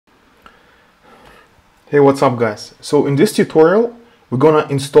Hey, what's up guys? So in this tutorial we're gonna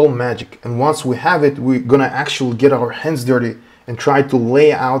install Magic, and once we have it we're gonna actually get our hands dirty and try to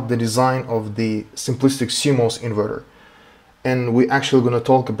lay out the design of the simplistic CMOS inverter, and we're actually gonna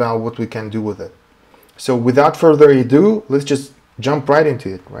talk about what we can do with it. So without further ado, let's just jump right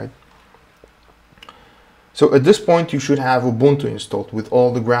into it, right? So at this point you should have Ubuntu installed with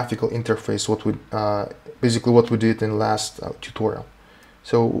all the graphical interface, basically what we did in the last tutorial.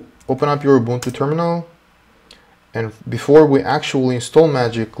 So open up your Ubuntu terminal, and before we actually install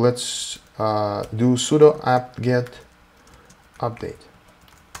Magic, let's do sudo apt-get update.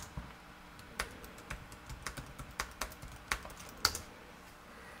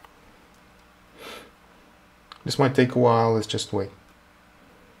 This might take a while, let's just wait.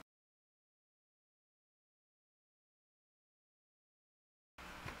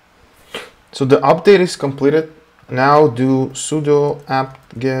 So the update is completed. Now do sudo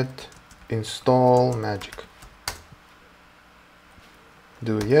apt-get install Magic.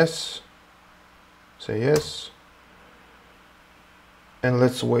 Do yes, say yes, and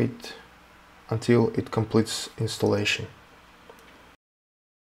let's wait until it completes installation.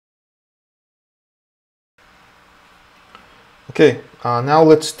 Okay, now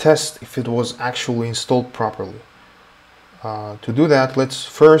let's test if it was actually installed properly. To do that, let's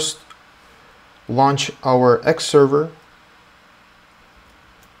first launch our X server.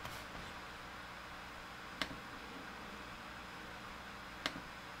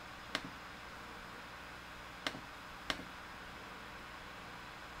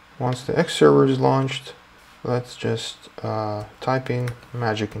 Once the X server is launched, let's just type in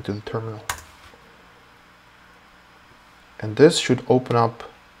Magic into the terminal. And this should open up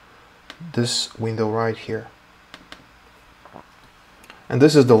this window right here. And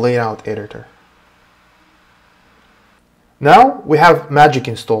this is the layout editor. Now we have Magic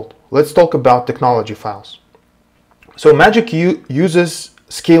installed. Let's talk about technology files. So Magic uses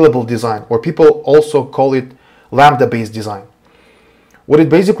scalable design, or people also call it lambda-based design. What it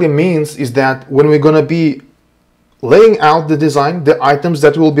basically means is that when we're going to be laying out the design, the items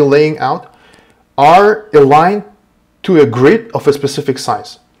that we'll be laying out are aligned to a grid of a specific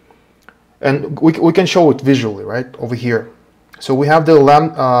size. And we can show it visually, right, over here. So we have the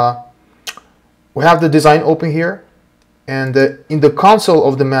design open here, and in the console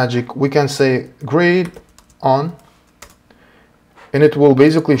of the Magic we can say grid on, and it will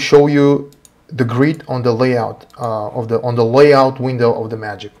basically show you the grid on the layout on the layout window of the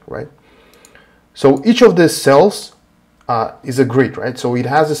Magic, right? So each of these cells is a grid, right? So it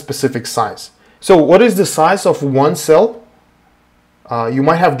has a specific size. So what is the size of one cell? You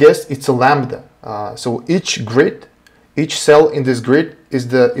might have guessed it's a lambda. So each grid, each cell in this grid is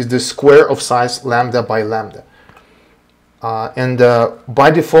the square of size lambda by lambda. And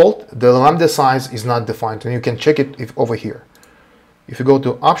by default, the lambda size is not defined, and you can check it over here. If you go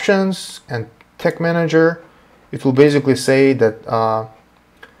to Options and Tech Manager, it will basically say that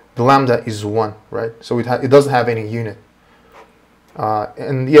the lambda is 1, right? So it doesn't have any unit.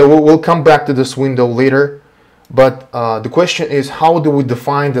 And yeah, we'll come back to this window later, but the question is, how do we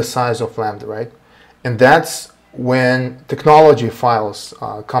define the size of lambda, right? And that's when technology files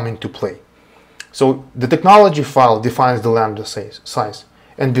come into play. So the technology file defines the lambda size,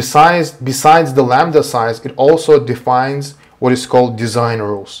 and besides the lambda size, it also defines what is called design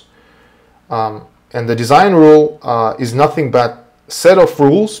rules. And the design rule is nothing but a set of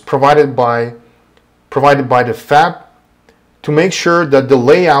rules provided by the fab to make sure that the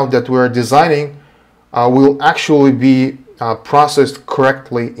layout that we're designing will actually be processed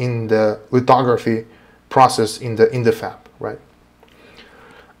correctly in the lithography process in the fab, right?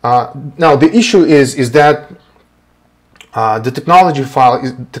 Now the issue is that the technology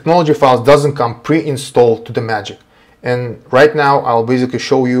files doesn't come pre-installed to the Magic, and right now I'll basically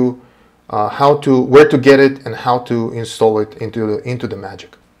show you where to get it and how to install it into the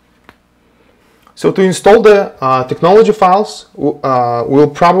Magic. So to install the technology files, we'll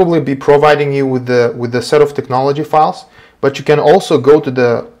probably be providing you with the set of technology files, but you can also go to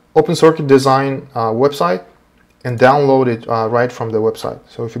the Open Circuit Design website and download it right from the website.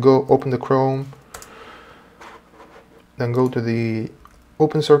 So if you go open the Chrome, then go to the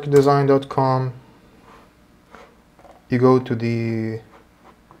opencircuitdesign.com, you go to the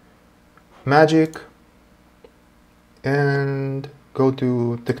Magic and go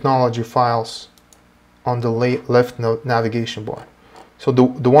to technology files on the left navigation bar. So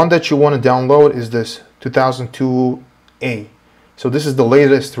the one that you want to download is this 2002A. So this is the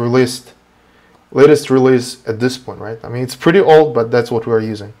latest release at this point, right? I mean, it's pretty old, but that's what we're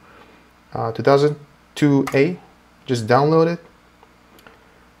using. 2002A, just download it,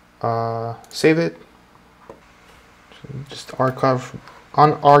 save it, So just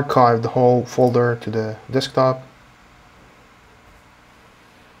unarchive the whole folder to the desktop.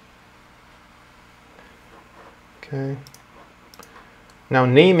 Okay. Now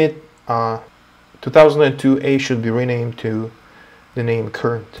name it 2002A should be renamed to the name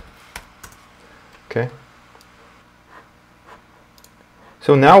current. Okay.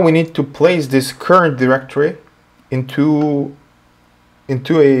 So now we need to place this current directory into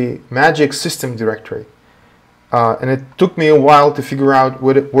a Magic system directory. And it took me a while to figure out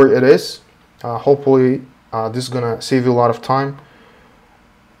where it is. Hopefully this is gonna save you a lot of time.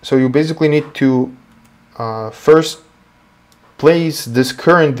 So you basically need to first place this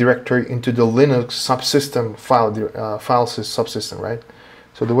current directory into the Linux subsystem file subsystem, right?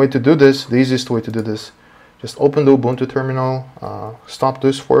 So the way to do this, the easiest way to do this, just open the Ubuntu terminal, stop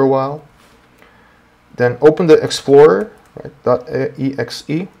this for a while, then open the Explorer, right,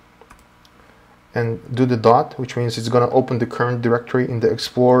 .exe, and do the dot, which means it's going to open the current directory in the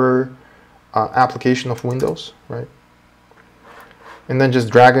Explorer application of Windows, right? And then just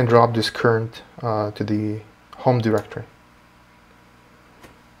drag and drop this current to the home directory.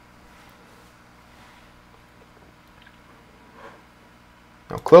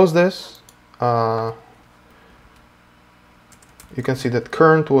 Now close this. You can see that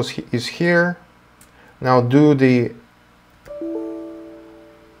current is here. Now do the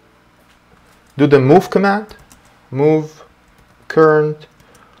move command, move current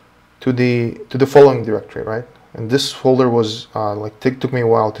to the following directory, right? And this folder was took me a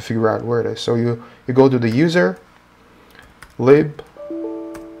while to figure out where it is. So you go to the user lib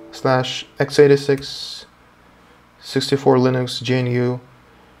 /x86 64 Linux GNU,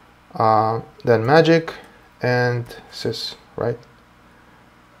 then Magic and sys, right?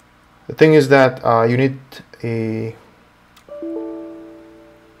 The thing is that you need to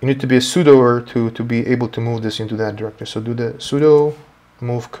be a sudoer to be able to move this into that directory. So do the sudo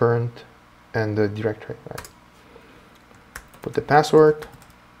move current and the directory, right? Put the password.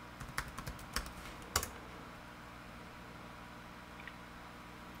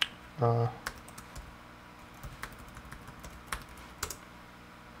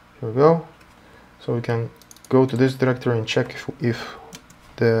 Here we go. So we can go to this directory and check if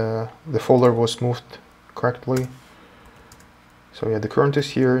the folder was moved correctly. So yeah, the current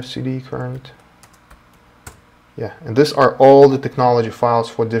is here, cd current. Yeah, and these are all the technology files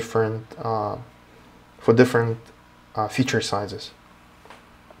for different feature sizes.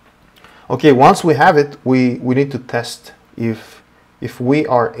 Okay, once we have it, we need to test if we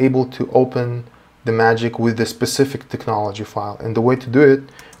are able to open the Magic with the specific technology file. And the way to do it,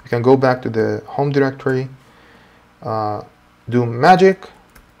 we can go back to the home directory, do Magic,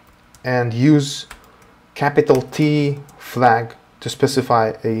 and use capital T flag to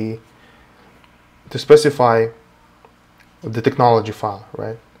specify the technology file,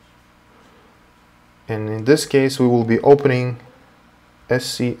 right? And in this case, we will be opening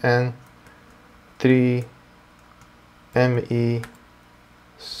scn3me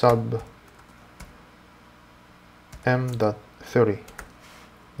sub m.30,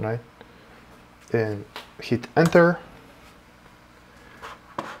 right? And hit enter.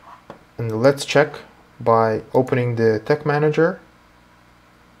 And let's check by opening the Tech Manager,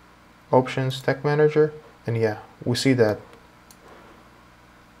 Options, Tech Manager, and yeah, we see that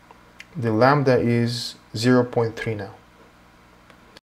the lambda is 0.3 now.